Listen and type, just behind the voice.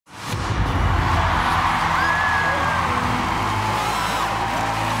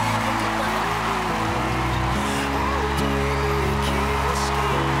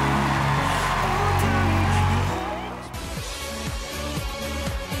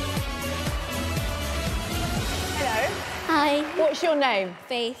What's your name?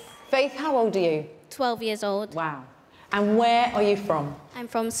 Fayth. Fayth, how old are you? 12 years old. Wow. And where are you from? I'm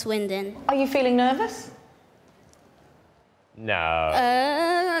from Swindon. Are you feeling nervous?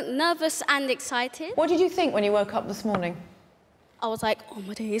 No. Nervous and excited. What did you think when you woke up this morning? I was like, oh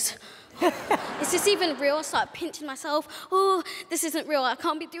my days. Is this even real? I started pinching myself. Oh, this isn't real. I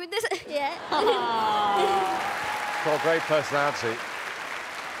can't be doing this. Yeah. Got a great personality.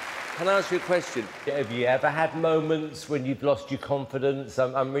 Can I ask you a question? Have you ever had moments when you've lost your confidence?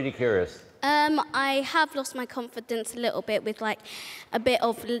 I'm really curious. I have lost my confidence a little bit with like a bit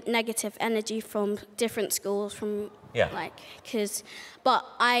of negative energy from different schools, but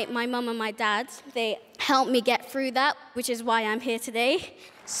my mum and my dad, they helped me get through that, which is why I'm here today.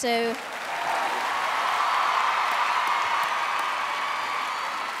 So.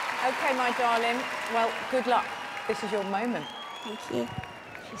 Okay, my darling. Well, good luck. This is your moment. Thank you.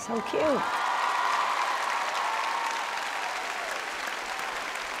 She's so cute.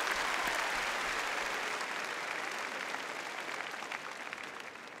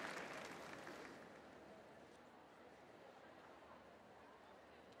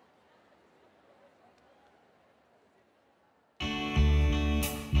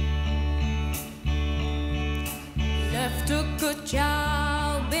 Left a good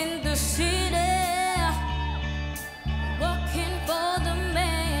job in the city, working for the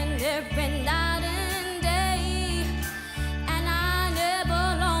man every night and day, and I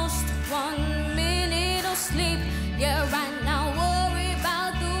never lost 1 minute of sleep. Yeah, right now worry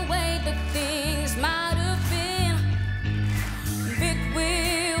about the way that things might have been. Big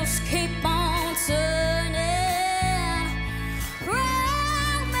wheels keep on turning,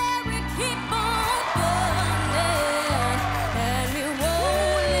 proud Mary keep on burning, and we're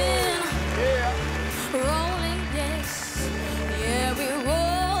rolling, rolling, yes, yeah, we're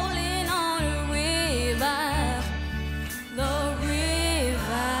rolling on the river,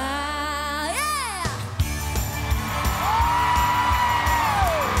 yeah.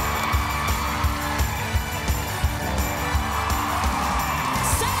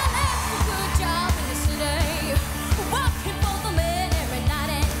 Say I left a good job in the city, working for the man every night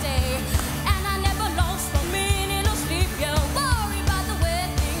and day, and I never lost 1 minute of sleep. Yeah, worry about the way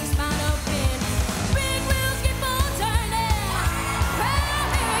things might have been. Big wheels keep on turning, proud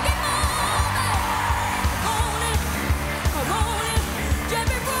Mary keep on rolling, rolling, yeah,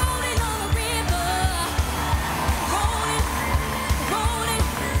 we're rolling on the river, rolling, rolling,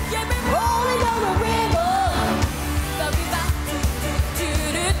 yeah, we're rolling on the river.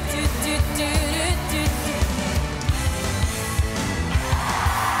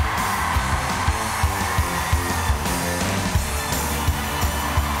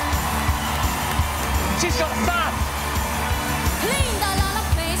 She's got fun! Cleaned a lot of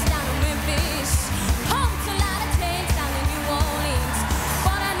places down in Memphis, pumped a lot of tanks down in New Orleans,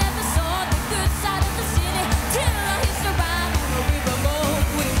 but I never saw the good side of the city till I hitched a ride on the riverboat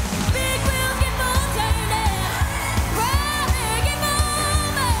with big wheels keep on turning, proud Mary keep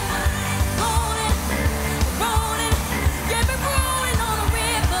on rolling, rolling, yeah, we're rolling on the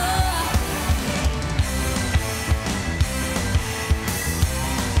river.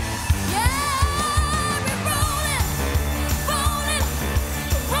 Yeah, we're rolling, rolling,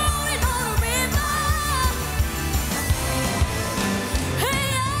 rolling on the river.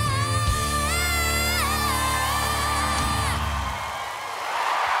 Hey,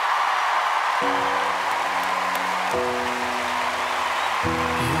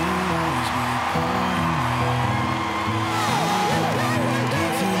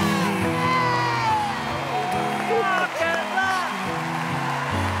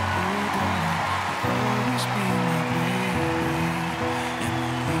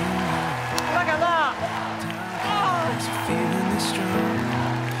 Look at that!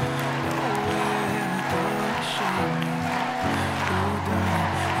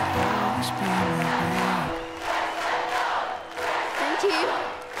 thank you.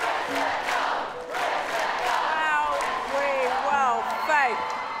 Well, Fayth.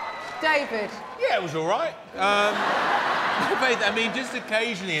 David. Yeah, it was all right. Fayth, I mean, just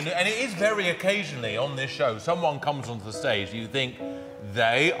occasionally, and it is very occasionally on this show, someone comes onto the stage, you think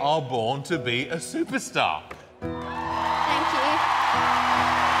they are born to be a superstar. Thank you.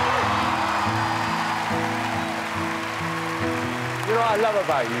 You know what I love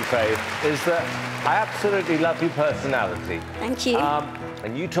about you, Fayth, is that I absolutely love your personality. Thank you.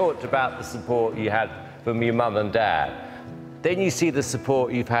 And you talked about the support you had from your mum and dad. Then you see the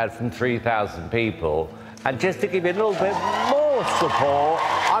support you've had from 3,000 people. And just to give you a little bit more support,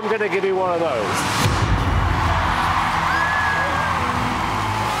 I'm going to give you one of those.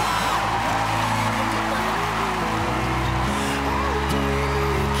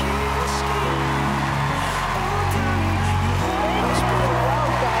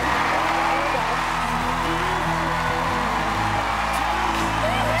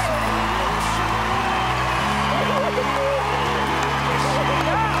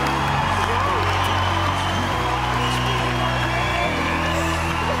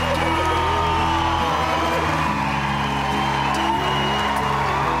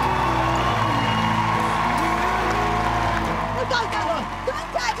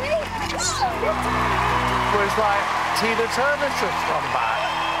 was like Tina Turner just come back.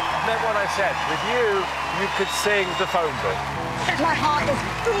 And then what I said, with you, you could sing the phone book. My heart is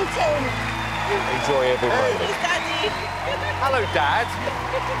beating. Enjoy every moment. Hey, Daddy. Hello, Dad.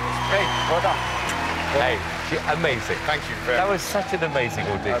 Hey, well done. Hey, amazing. Thank you very That much. was such an amazing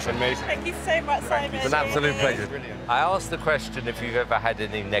audition. That's amazing. Thank you so much, Simon. It's an absolute pleasure. I asked the question if you've ever had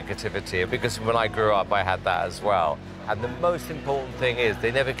any negativity, because when I grew up, I had that as well. And the most important thing is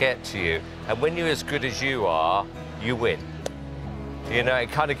they never get to you. And when you're as good as you are, you win. You know,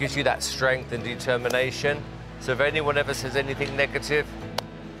 it kind of gives you that strength and determination. So if anyone ever says anything negative,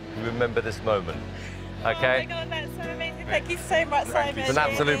 remember this moment, okay? Oh my God, that's so amazing. Thank you so much, Simon. It's an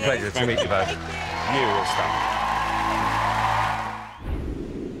absolute pleasure to meet you both. You will start.